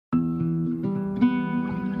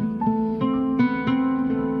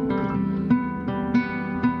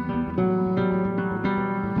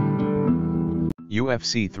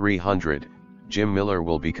UFC 300, Jim Miller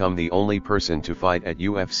will become the only person to fight at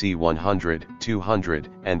UFC 100, 200,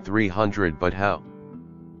 and 300, but how?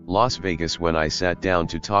 Las Vegas. When I sat down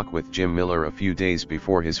to talk with Jim Miller a few days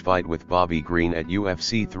before his fight with Bobby Green at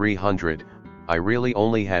UFC 300, I really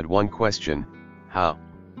only had one question: how?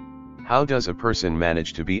 How does a person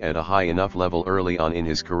manage to be at a high enough level early on in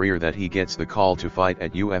his career that he gets the call to fight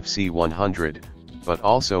at UFC 100, but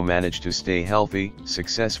also manage to stay healthy,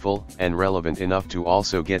 successful, and relevant enough to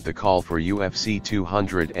also get the call for UFC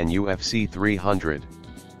 200 and UFC 300?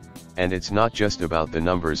 And it's not just about the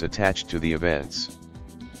numbers attached to the events.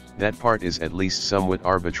 That part is at least somewhat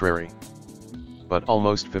arbitrary. But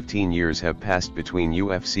almost 15 years have passed between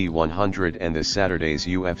UFC 100 and this Saturday's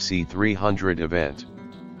UFC 300 event.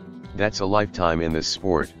 That's a lifetime in this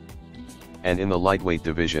sport. And in the lightweight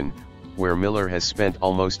division, where Miller has spent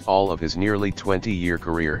almost all of his nearly 20-year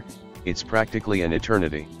career, it's practically an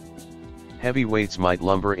eternity. Heavyweights might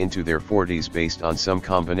lumber into their 40s based on some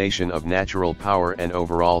combination of natural power and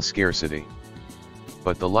overall scarcity.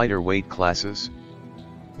 But the lighter weight classes?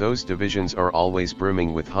 Those divisions are always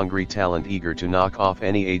brimming with hungry talent eager to knock off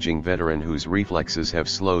any aging veteran whose reflexes have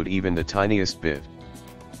slowed even the tiniest bit.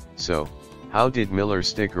 So, how did Miller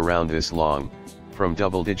stick around this long, from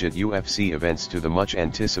double-digit UFC events to the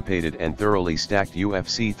much-anticipated and thoroughly stacked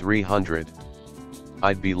UFC 300?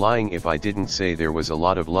 I'd be lying if I didn't say there was a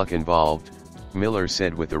lot of luck involved, Miller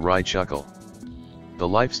said with a wry chuckle. The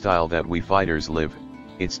lifestyle that we fighters live,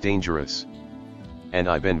 it's dangerous. And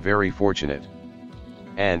I've been very fortunate.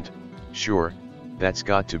 And, sure, that's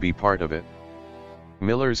got to be part of it.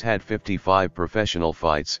 Miller's had 55 professional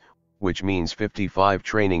fights, which means 55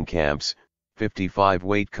 training camps, 55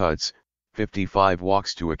 weight cuts, 55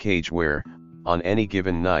 walks to a cage where, on any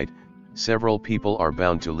given night, several people are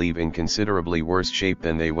bound to leave in considerably worse shape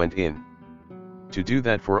than they went in. To do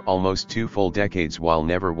that for almost 2 full decades while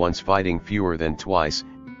never once fighting fewer than twice,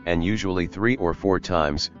 and usually 3 or 4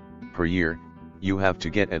 times, per year, you have to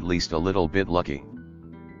get at least a little bit lucky.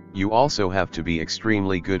 You also have to be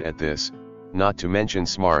extremely good at this, not to mention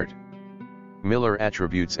smart. Miller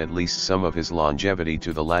attributes at least some of his longevity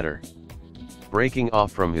to the latter. Breaking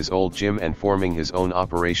off from his old gym and forming his own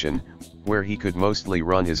operation, where he could mostly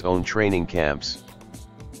run his own training camps.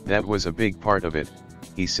 That was a big part of it,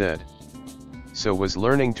 he said. So was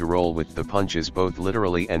learning to roll with the punches both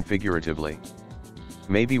literally and figuratively.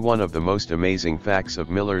 Maybe one of the most amazing facts of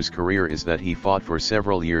Miller's career is that he fought for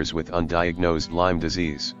several years with undiagnosed Lyme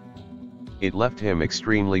disease. It left him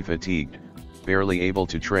extremely fatigued, barely able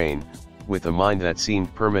to train, with a mind that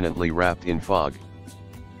seemed permanently wrapped in fog.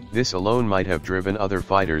 This alone might have driven other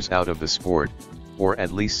fighters out of the sport, or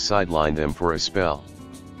at least sidelined them for a spell.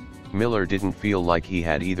 Miller didn't feel like he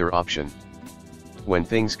had either option. When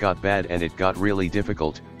things got bad and it got really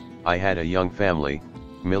difficult, I had a young family,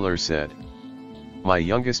 Miller said. My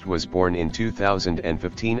youngest was born in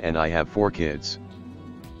 2015 and I have 4 kids.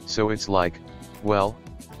 So it's like, well,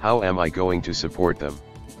 how am I going to support them?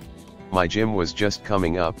 My gym was just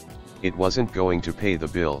coming up, it wasn't going to pay the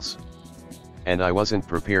bills. And I wasn't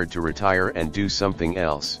prepared to retire and do something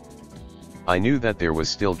else. I knew that there was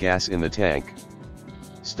still gas in the tank.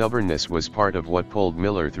 Stubbornness was part of what pulled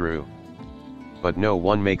Miller through. But no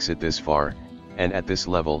one makes it this far, and at this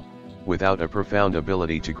level, without a profound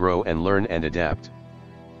ability to grow and learn and adapt.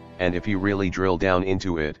 And if you really drill down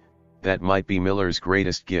into it, that might be Miller's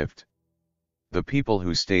greatest gift. The people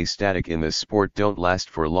who stay static in this sport don't last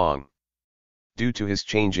for long. Due to his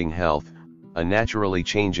changing health, a naturally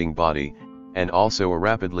changing body, and also a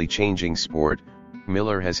rapidly changing sport,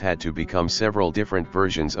 Miller has had to become several different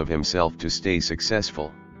versions of himself to stay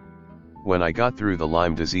successful. When I got through the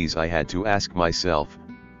Lyme disease, I had to ask myself,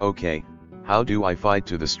 okay, how do I fight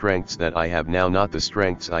to the strengths that I have now, not the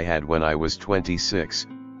strengths I had when I was 26,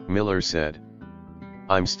 Miller said.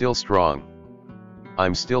 I'm still strong.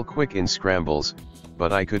 I'm still quick in scrambles,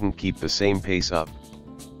 but I couldn't keep the same pace up.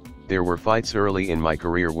 There were fights early in my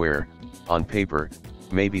career where, on paper,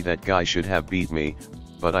 maybe that guy should have beat me,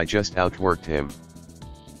 but I just outworked him.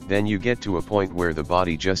 Then you get to a point where the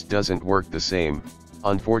body just doesn't work the same,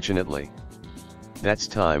 unfortunately. That's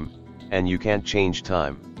time, and you can't change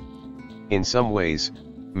time. In some ways,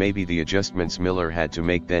 maybe the adjustments Miller had to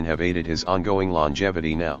make then have aided his ongoing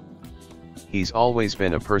longevity now. He's always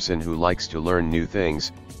been a person who likes to learn new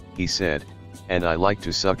things, he said, and I like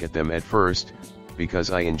to suck at them at first, because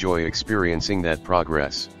I enjoy experiencing that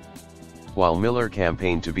progress. While Miller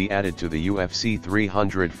campaigned to be added to the UFC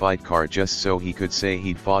 300 fight card just so he could say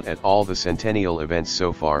he'd fought at all the centennial events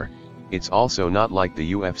so far, it's also not like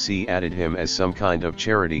the UFC added him as some kind of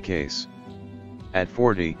charity case. At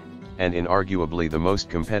 40, and inarguably the most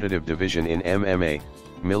competitive division in MMA,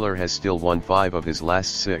 Miller has still won 5 of his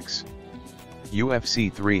last 6.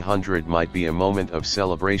 UFC 300 might be a moment of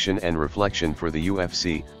celebration and reflection for the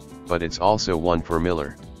UFC, but it's also one for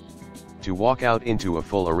Miller. To walk out into a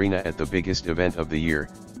full arena at the biggest event of the year,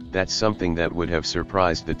 that's something that would have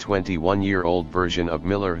surprised the 21-year-old version of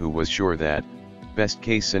Miller, who was sure that, best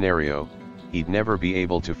case scenario, he'd never be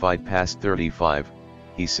able to fight past 35,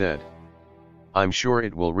 he said. "I'm sure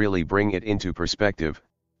it will really bring it into perspective,"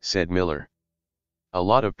 said Miller. "A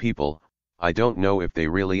lot of people, I don't know if they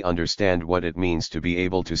really understand what it means to be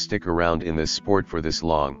able to stick around in this sport for this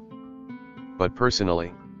long. But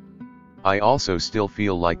personally, I also still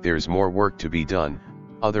feel like there's more work to be done,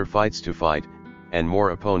 other fights to fight, and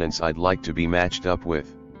more opponents I'd like to be matched up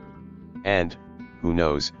with. And, who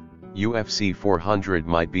knows, UFC 400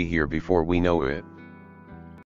 might be here before we know it."